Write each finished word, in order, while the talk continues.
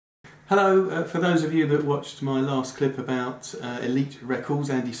Hello, for those of you that watched my last clip about Elite Records,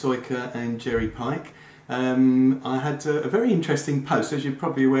 Andy Soyka and Jerry Pike, I had a very interesting post. As you're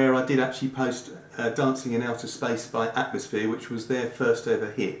probably aware, I did actually post Dancing in Outer Space by Atmosphere, which was their first ever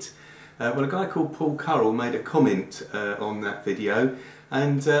hit. Well, a guy called Paul Currell made a comment on that video,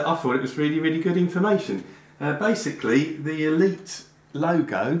 and I thought it was really good information. Basically, the Elite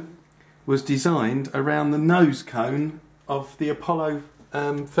logo was designed around the nose cone of the Apollo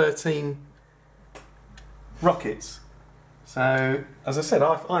 13 rockets. So, as I said,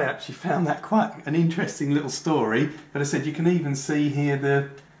 I actually found that quite an interesting little story. But I said you can even see here the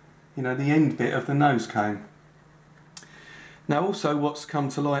end bit of the nose cone. Now, also what's come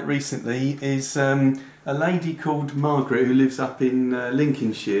to light recently is a lady called Margaret, who lives up in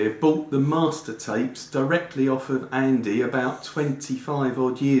Lincolnshire, bought the master tapes directly off of Andy about 25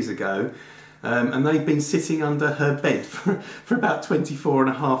 odd years ago. And they've been sitting under her bed for about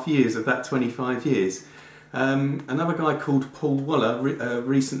 24.5 years of that 25 years. Another guy called Paul Waller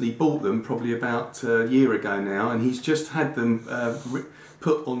recently bought them, probably about a year ago now, and he's just had them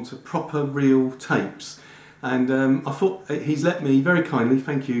put onto proper real tapes. And I thought he's let me, very kindly,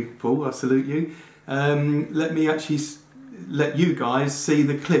 thank you Paul, I salute you, let me actually let you guys see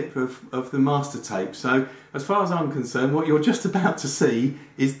the clip of the master tape. So as far as I'm concerned, what you're just about to see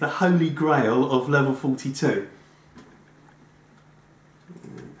is the holy grail of level 42.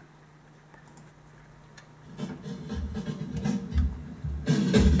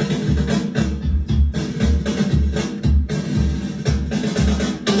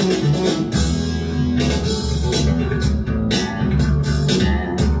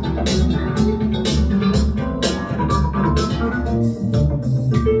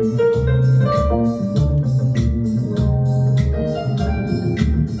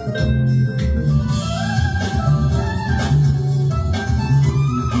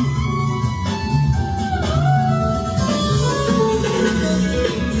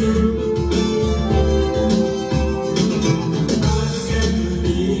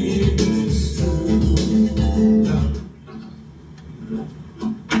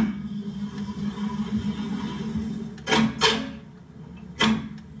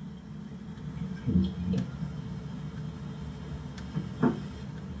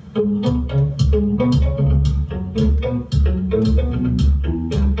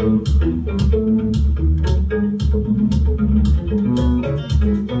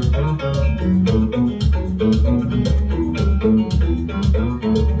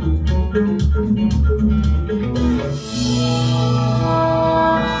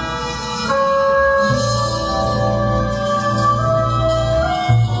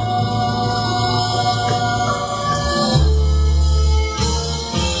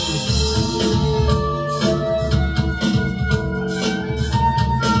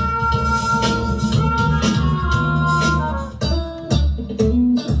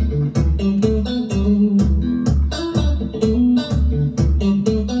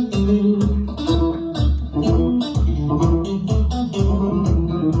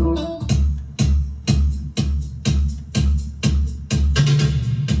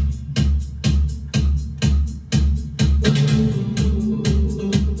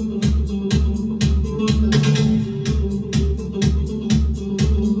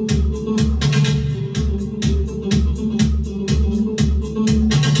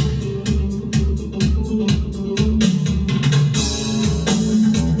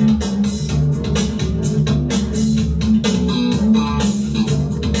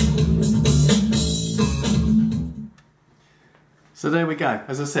 So there we go.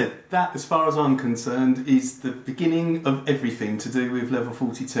 As I said, that, as far as I'm concerned, is the beginning of everything to do with level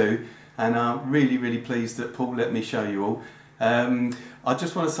 42, and I'm really pleased that Paul let me show you all. I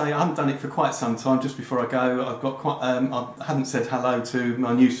just want to say I haven't done it for quite some time. Just before I go, I've got quite, I hadn't said hello to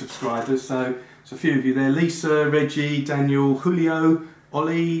my new subscribers, so there's a few of you there: Lisa, Reggie, Daniel, Julio,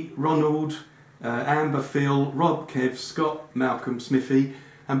 Ollie, Ronald, Amber, Phil, Rob, Kev, Scott, Malcolm, Smithy,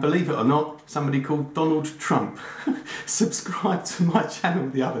 and believe it or not, somebody called Donald Trump subscribed to my channel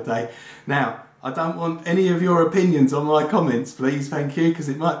the other day. Now, I don't want any of your opinions on my comments, please, thank you, because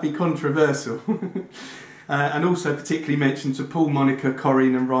it might be controversial. And also particularly mention to Paul, Monica,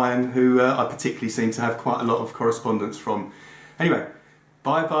 Corinne and Ryan, who I particularly seem to have quite a lot of correspondence from. Anyway,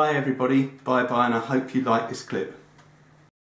 bye-bye everybody, bye-bye, and I hope you like this clip.